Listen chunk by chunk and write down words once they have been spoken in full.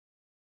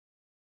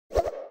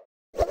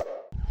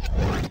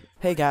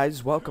Hey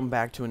guys, welcome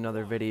back to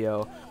another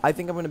video. I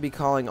think I'm going to be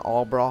calling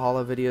all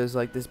Brawlhalla videos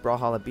like this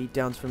Brawlhalla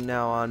Beatdowns from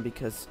now on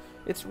because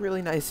it's a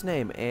really nice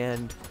name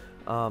and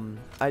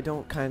I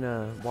don't kind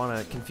of want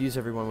to confuse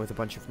everyone with a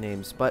bunch of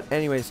names. But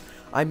anyways,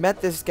 I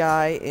met this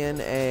guy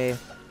in a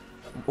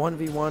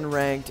 1v1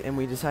 ranked and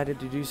we decided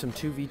to do some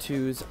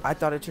 2v2s. I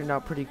thought it turned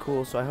out pretty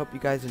cool, so I hope you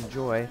guys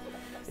enjoy.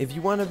 If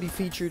you want to be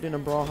featured in a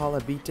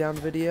Brawlhalla Beatdown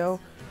video,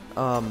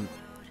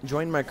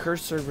 join my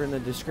curse server in the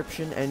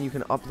description and you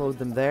can upload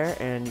them there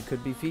and you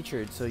could be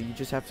featured. So you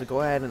just have to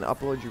go ahead and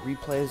upload your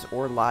replays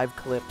or live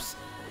clips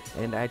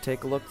and I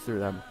take a look through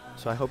them.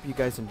 So I hope you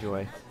guys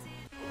enjoy.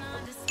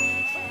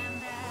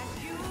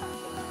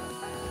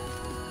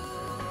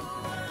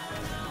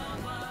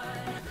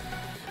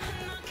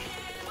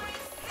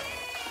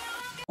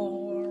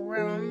 All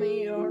around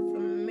me are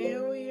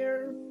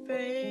familiar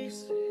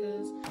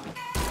faces.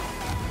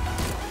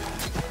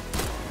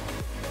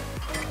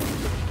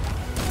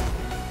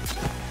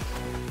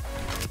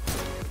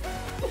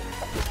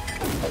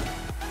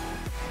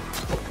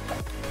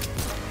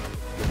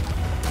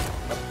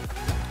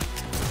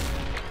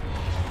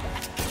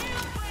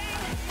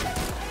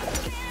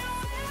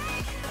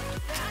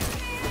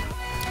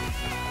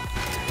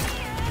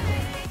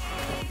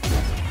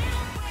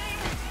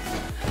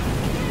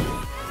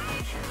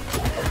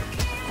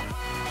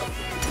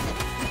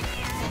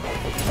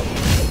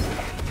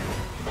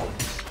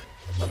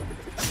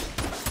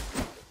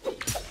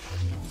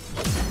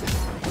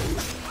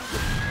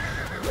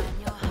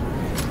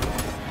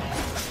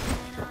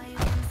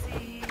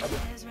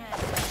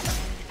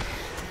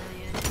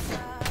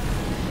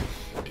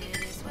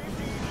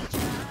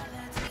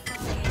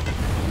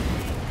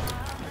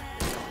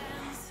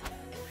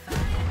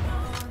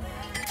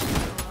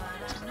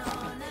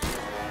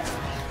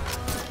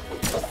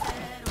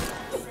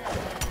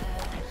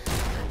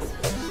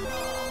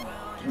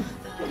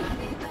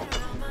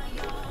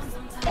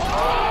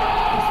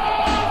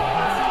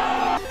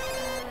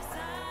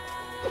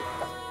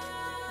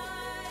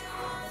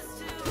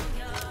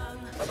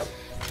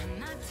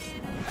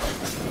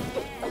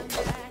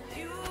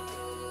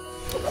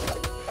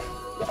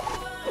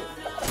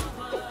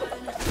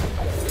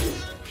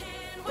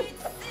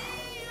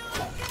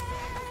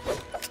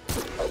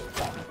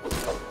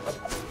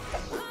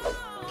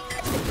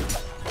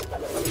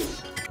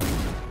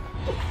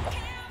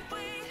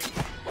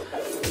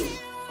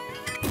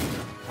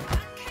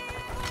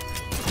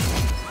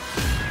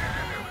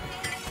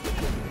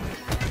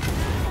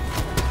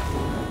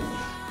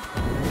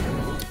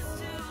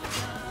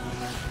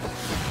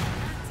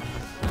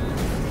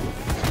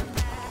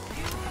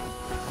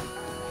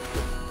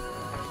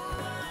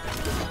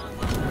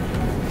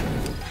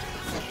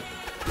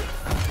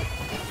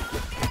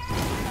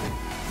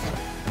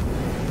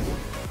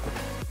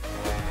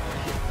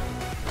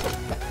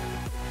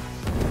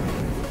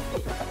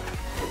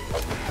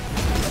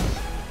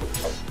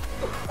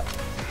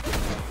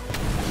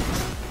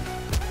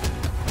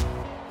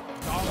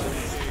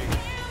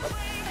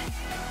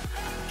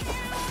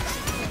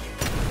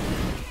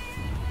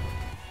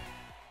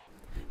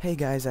 Hey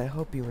guys, I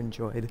hope you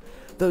enjoyed.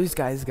 Those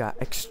guys got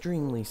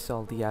extremely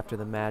salty after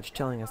the match,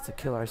 telling us to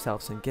kill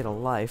ourselves and get a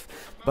life,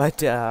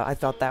 but I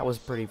thought that was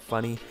pretty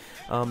funny.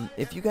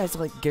 If you guys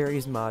like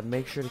Gary's mod,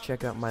 make sure to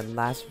check out my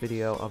last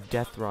video of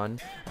Death Run.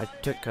 I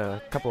took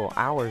a couple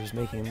hours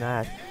making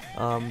that.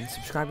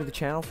 Subscribe to the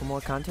channel for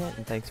more content,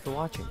 and thanks for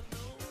watching.